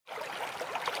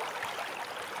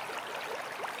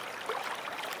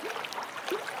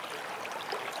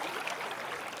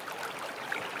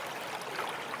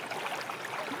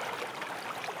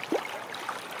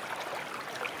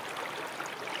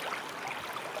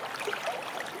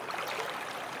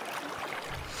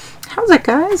How's it,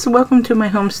 guys? Welcome to my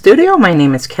home studio. My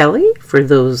name is Kelly, for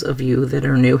those of you that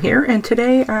are new here, and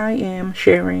today I am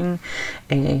sharing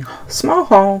a small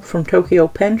haul from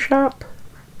Tokoyo Pen Shop.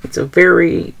 It's a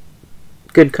very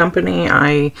good company.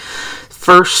 My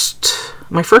first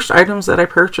items that I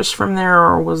purchased from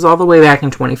there was all the way back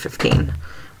in 2015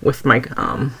 with my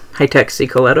high-tech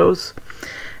Cicolettos.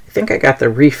 I think I got the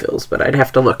refills, but I'd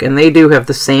have to look. And they do have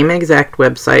the same exact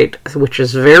website, which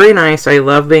is very nice. I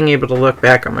love being able to look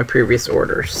back on my previous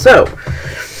orders. So,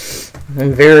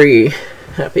 I'm very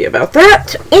happy about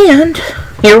that. And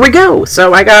here we go.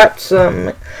 So, I got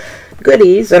some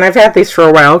goodies, and I've had these for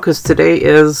a while because today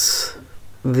is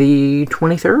the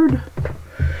 23rd.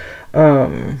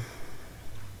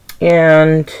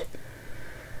 And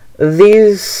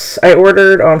these I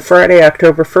ordered on Friday,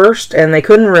 October 1st, and they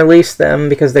couldn't release them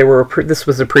because they were this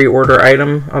was a pre-order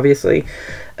item, obviously.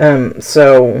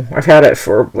 So I've had it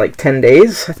for like 10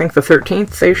 days. I think the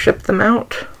 13th they shipped them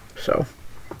out. So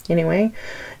anyway,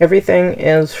 everything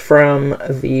is from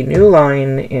the new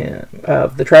line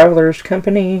of the Travelers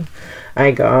Company. I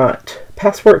got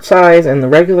passport size and the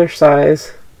regular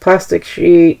size, plastic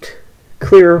sheet,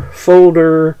 clear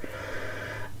folder,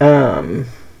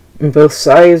 in both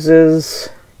sizes,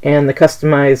 and the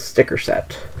customized sticker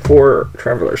set for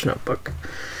Traveler's Notebook.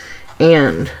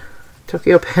 And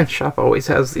Tokoyo Pen Shop always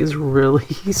has these really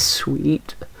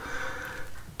sweet,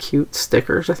 cute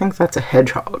stickers. I think that's a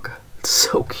hedgehog. It's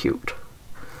so cute.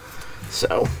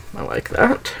 So, I like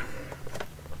that.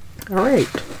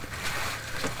 Alright.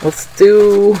 Let's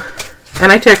do...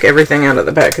 And I took everything out of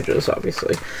the packages,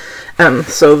 obviously.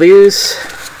 So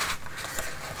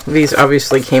these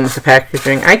obviously came with the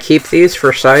packaging. I keep these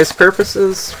for size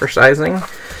purposes, for sizing.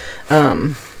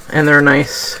 And they're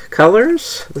nice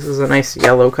colors. This is a nice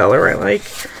yellow color I like.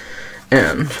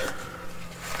 And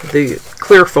the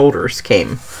clear folders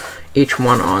came, each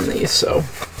one on these. So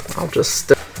I'll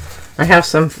just... I have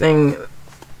something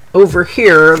over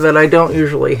here that I don't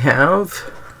usually have,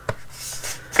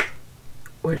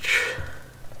 which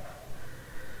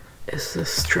is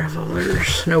this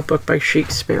Traveler's Notebook by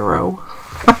Chic Sparrow.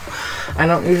 I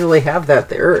don't usually have that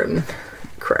there, and it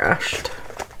crashed.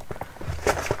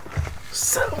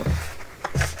 So,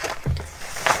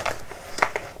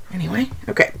 anyway,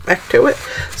 okay, back to it.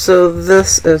 So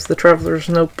this is the Traveler's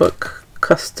Notebook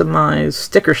customized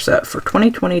sticker set for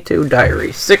 2022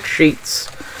 diary. 6 sheets.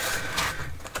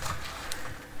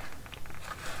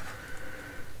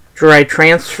 Dry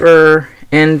transfer,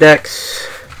 index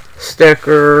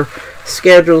sticker,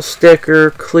 schedule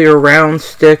sticker, clear round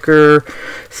sticker,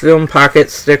 film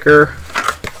pocket sticker.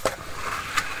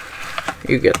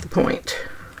 You get the point.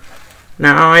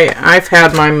 Now, I've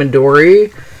had my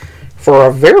Midori for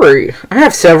a very... I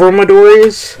have several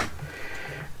Midoris.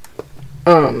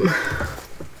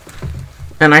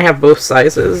 And I have both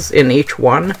sizes in each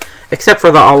one, except for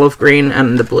the olive green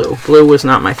and the blue. Blue was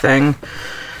not my thing.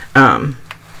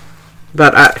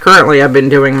 But currently I've been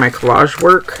doing my collage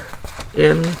work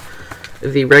in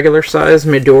the regular size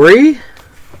Midori.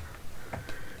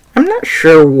 I'm not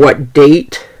sure what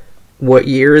date, what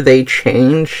year they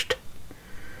changed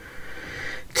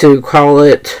to call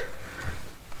it,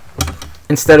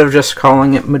 instead of just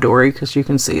calling it Midori, because you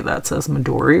can see that says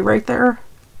Midori right there,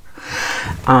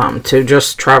 to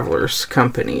just Travelers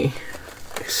Company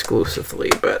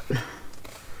exclusively, but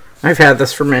I've had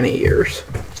this for many years.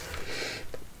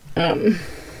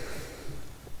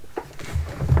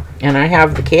 And I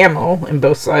have the Camel in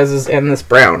both sizes and this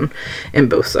brown in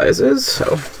both sizes.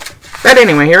 So, but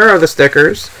anyway, here are the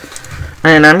stickers.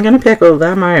 And I'm going to pickle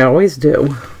them. I always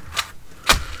do.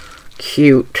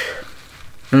 Cute.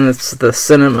 And it's the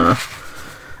cinema.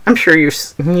 I'm sure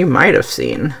you might have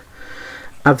seen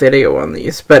a video on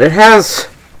these. But it has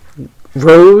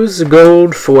rose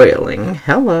gold foiling.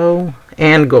 Hello.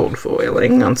 And gold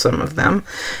foiling on some of them.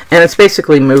 And it's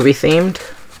basically movie themed.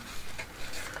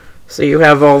 So you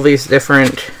have all these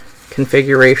different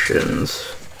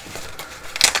configurations.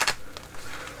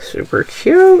 Super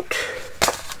cute.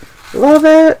 Love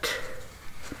it.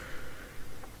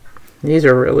 These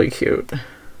are really cute.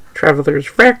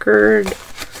 Traveler's Record.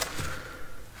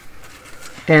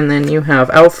 And then you have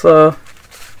alpha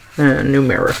and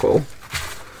numerical.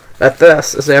 But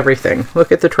this is everything.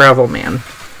 Look at the travel man.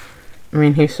 I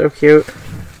mean, he's so cute.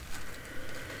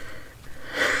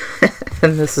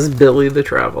 And this is Billy the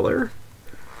Traveler.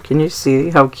 Can you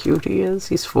see how cute he is?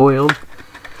 He's foiled.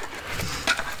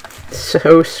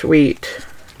 So sweet.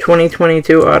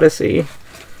 2022 Odyssey.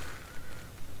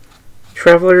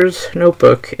 Traveler's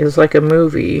Notebook is like a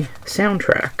movie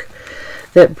soundtrack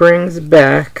that brings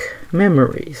back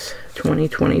memories.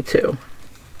 2022.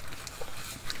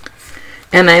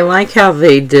 And I like how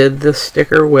they did the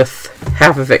sticker with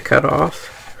half of it cut off.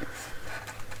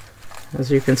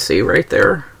 As you can see right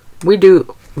there. We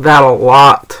do that a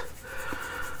lot.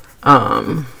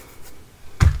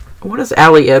 What does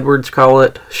Allie Edwards call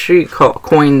it? She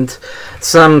coined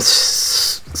some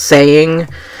saying,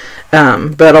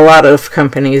 but a lot of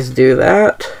companies do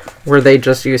that, where they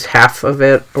just use half of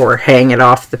it or hang it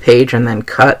off the page and then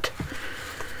cut.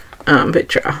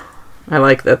 But yeah, I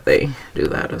like that they do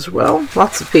that as well.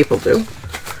 Lots of people do.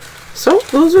 So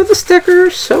those are the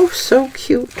stickers. So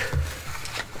cute.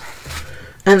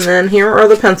 And then here are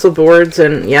the pencil boards,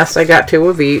 and yes, I got 2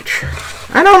 of each.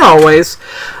 I don't always.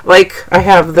 Like, I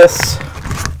have this...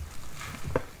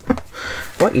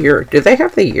 What year? Do they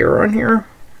have the year on here?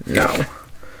 No.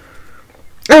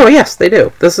 Oh, yes, they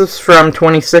do. This is from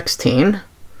 2016.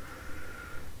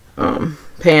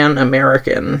 Pan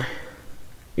American.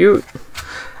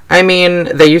 I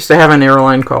mean, they used to have an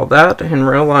airline called that in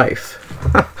real life.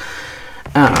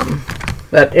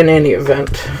 But in any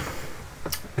event...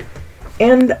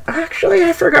 And actually,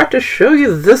 I forgot to show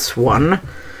you this one.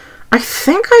 I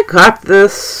think I got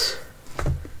this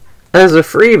as a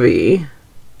freebie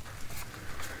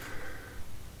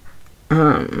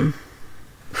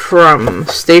from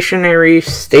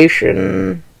Stationers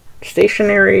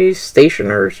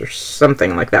or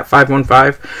something like that,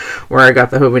 515, where I got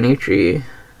the Hobonichi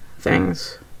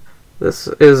things. This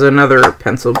is another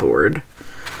pencil board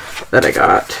that I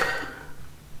got.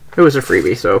 It was a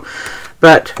freebie, so...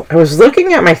 But I was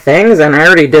looking at my things, and I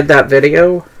already did that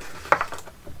video,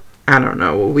 I don't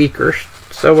know, a week or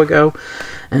so ago,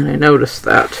 and I noticed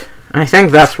that. I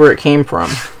think that's where it came from.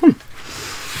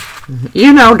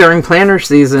 You know, during planner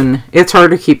season, it's hard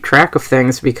to keep track of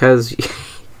things because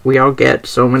we all get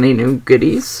so many new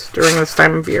goodies during this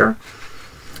time of year.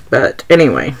 But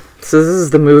anyway, so this is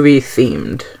the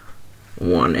movie-themed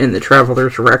one in the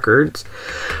Traveler's Records.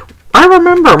 I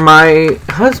remember my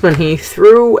husband, he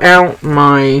threw out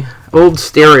my old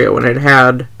stereo and it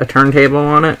had a turntable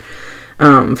on it.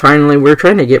 Finally, we were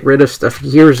trying to get rid of stuff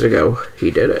years ago.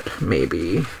 He did it.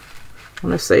 Maybe, I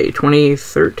want to say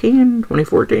 2013,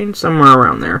 2014, somewhere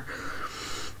around there.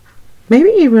 Maybe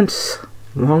even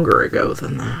longer ago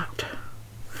than that.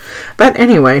 But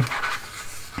anyway,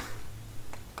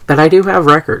 but I do have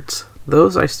records.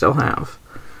 Those I still have.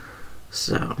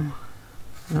 So,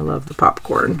 I love the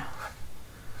popcorn.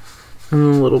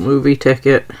 And the little movie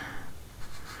ticket.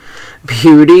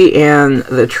 Beauty and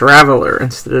the Traveler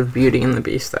instead of Beauty and the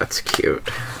Beast. That's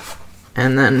cute.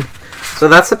 And then, so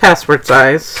that's the passport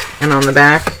size. And on the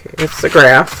back, it's the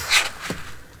graph.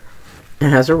 It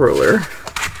has a ruler.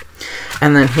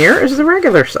 And then here is the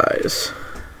regular size.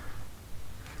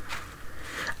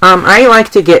 I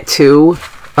like to get 2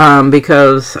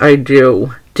 because I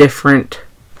do different,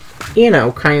 you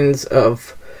know, kinds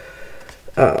of...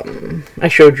 I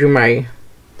showed you my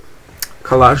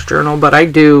collage journal, but I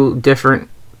do different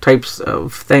types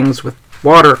of things with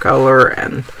watercolor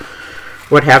and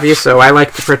what have you, so I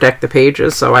like to protect the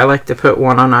pages, so I like to put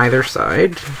one on either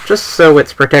side, just so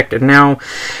it's protected. Now,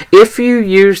 if you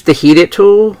use the Heat It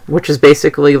tool, which is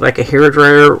basically like a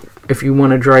hairdryer, if you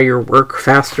want to dry your work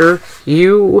faster,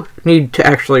 you need to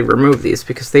actually remove these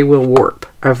because they will warp.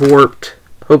 I've warped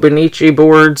Hobonichi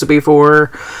boards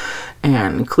before,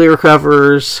 and clear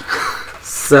covers,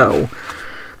 so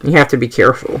you have to be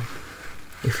careful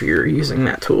if you're using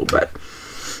that tool. But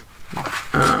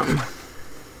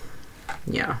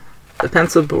yeah, the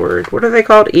pencil board, what are they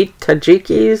called?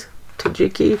 Tajiki,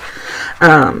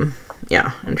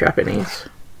 yeah, in Japanese.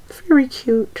 Very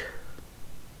cute.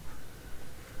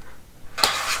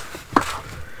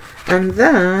 And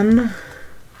then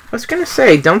I was going to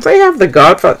say, don't they have the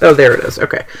Godfather? Oh, there it is.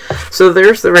 Okay. So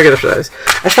there's the regular size.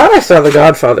 I thought I saw the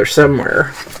Godfather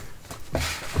somewhere.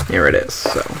 Here it is.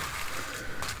 So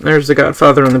there's the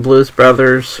Godfather and the Blues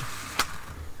Brothers.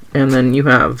 And then you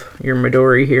have your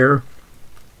Midori here.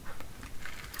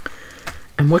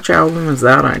 And which album is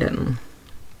that?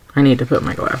 I need to put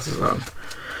my glasses on.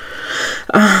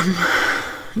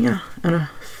 Yeah. And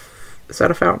is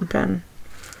that a fountain pen?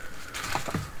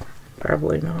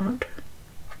 Probably not.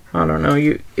 I don't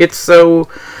know. It's so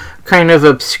kind of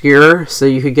obscure, so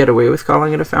you could get away with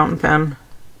calling it a fountain pen.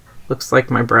 Looks like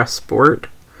my breast sport.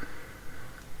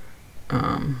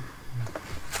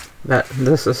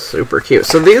 This is super cute.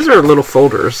 So these are little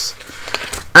folders.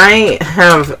 I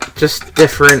have just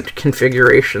different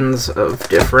configurations of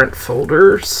different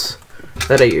folders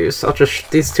that I use.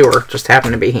 These 2 are just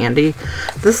happen to be handy.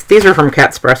 These are from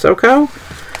Catspresso Co.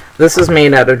 This is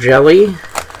made out of jelly.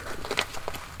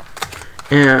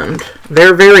 And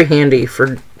they're very handy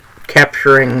for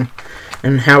capturing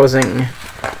and housing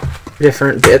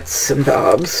different bits and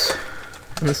bobs.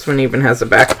 And this one even has a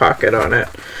back pocket on it.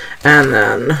 And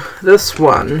then this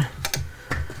one,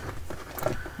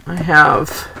 I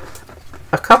have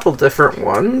a couple different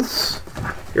ones.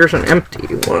 Here's an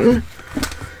empty one.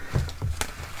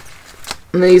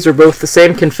 And these are both the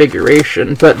same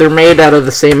configuration, but they're made out of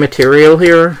the same material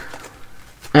here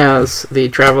as the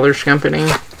Traveler's Company.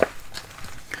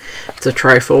 It's a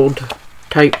trifold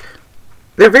type.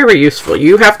 They're very useful.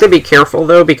 You have to be careful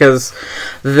though, because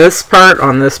this part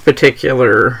on this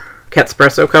particular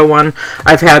Espresso Co. one,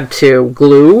 I've had to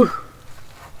glue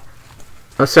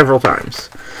several times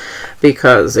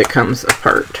because it comes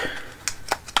apart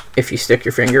if you stick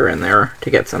your finger in there to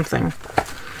get something.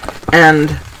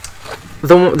 And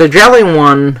the jelly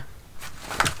one,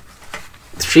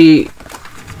 she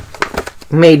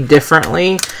made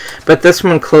differently, but this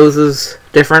one closes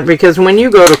different, because when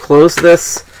you go to close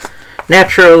this,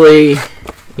 naturally,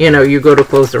 you know, you go to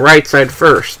close the right side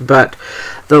first, but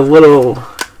the little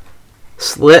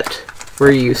slit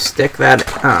where you stick that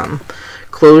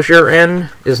closure in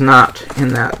is not in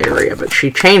that area. But she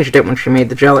changed it when she made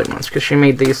the jelly ones, because she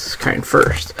made these kind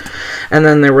first. And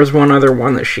then there was one other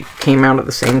one that she came out at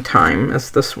the same time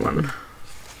as this one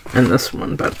and this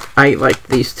one, but I like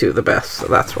these two the best, so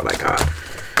that's what I got.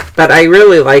 But I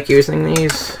really like using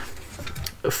these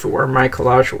for my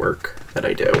collage work that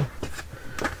I do.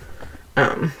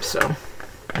 So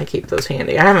I keep those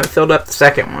handy. I haven't filled up the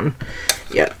second one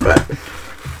yet, but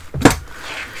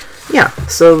yeah,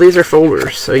 so these are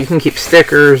folders, so you can keep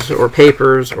stickers or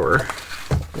papers or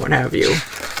what have you.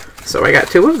 So I got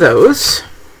 2 of those,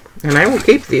 and I will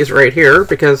keep these right here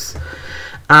because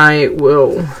I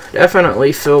will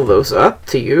definitely fill those up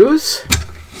to use.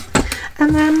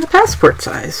 And then the passport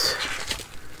size.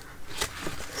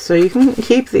 So you can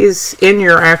keep these in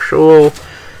your actual...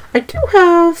 I do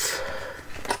have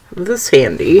this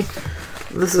handy.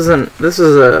 This is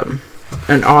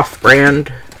an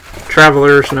off-brand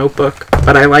traveler's notebook,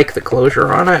 but I like the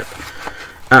closure on it.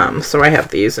 So I have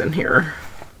these in here.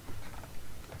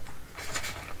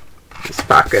 These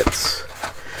pockets.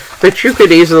 But you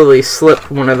could easily slip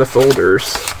one of the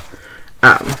folders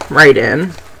right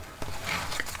in.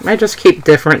 I just keep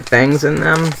different things in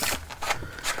them.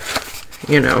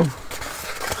 You know.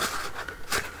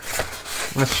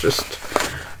 That's just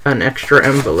an extra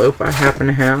envelope I happen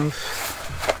to have.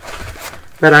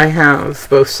 But I have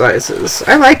both sizes.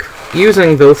 I like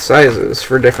using both sizes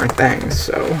for different things,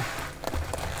 so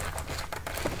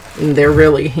they're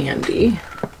really handy.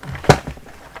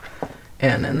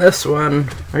 And in this one,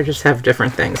 I just have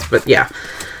different things. But yeah,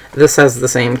 this has the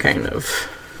same kind of...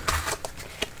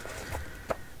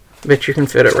 But you can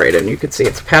fit it right in. You can see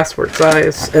it's passport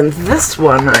size. And this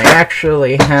one, I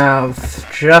actually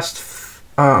have just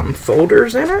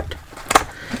folders in it.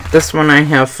 This one I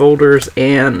have folders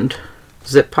and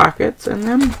zip pockets in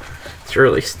them. It's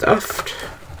really stuffed.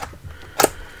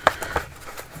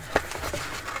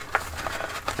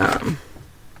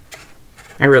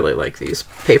 I really like these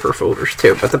paper folders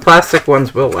too, but the plastic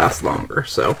ones will last longer,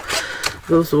 so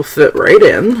those will fit right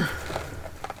in.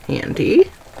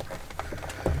 Handy.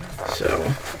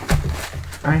 So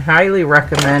I highly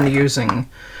recommend using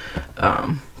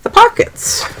the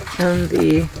pockets. And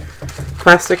the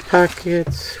plastic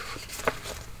pockets,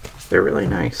 they're really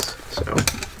nice. So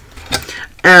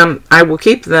I will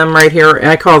keep them right here.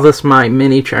 I call this my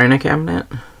mini china cabinet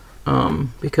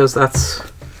because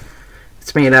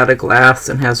it's made out of glass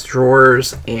and has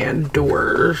drawers and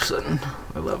doors, and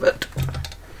I love it.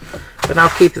 But I'll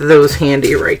keep those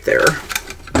handy right there.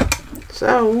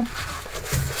 So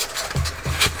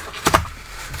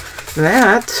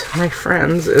that, my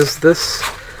friends, is this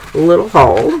little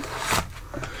haul.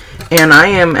 And I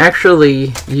am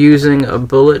actually using a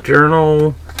bullet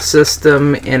journal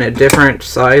system in a different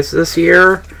size this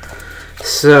year.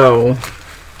 So,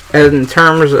 in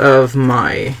terms of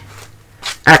my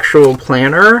actual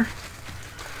planner,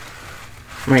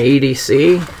 my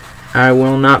EDC, I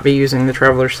will not be using the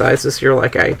traveler size this year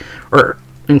or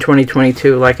in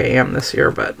 2022 like I am this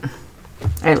year, but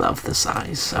I love the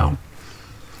size, so.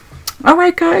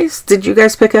 Alright guys, did you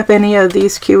guys pick up any of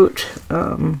these cute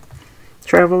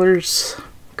Traveler's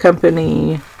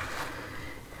Company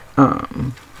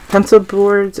pencil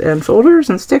boards and folders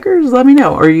and stickers? Let me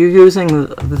know. Are you using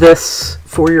this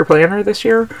for your planner this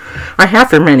year? I have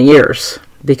for many years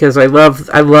because I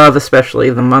love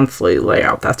especially the monthly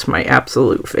layout. That's my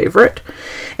absolute favorite.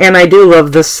 And I do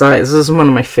love this size. This is one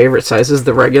of my favorite sizes,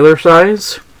 the regular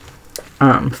size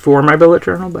for my bullet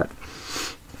journal. But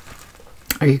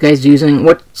are you guys using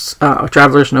what's a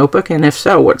Traveler's Notebook? And if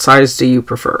so, what size do you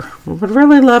prefer? Would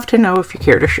really love to know if you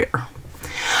care to share.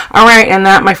 Alright, and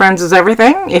that, my friends, is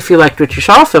everything. If you liked what you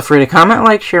saw, feel free to comment,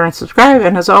 like, share, and subscribe.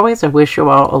 And as always, I wish you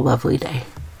all a lovely day.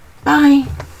 Bye.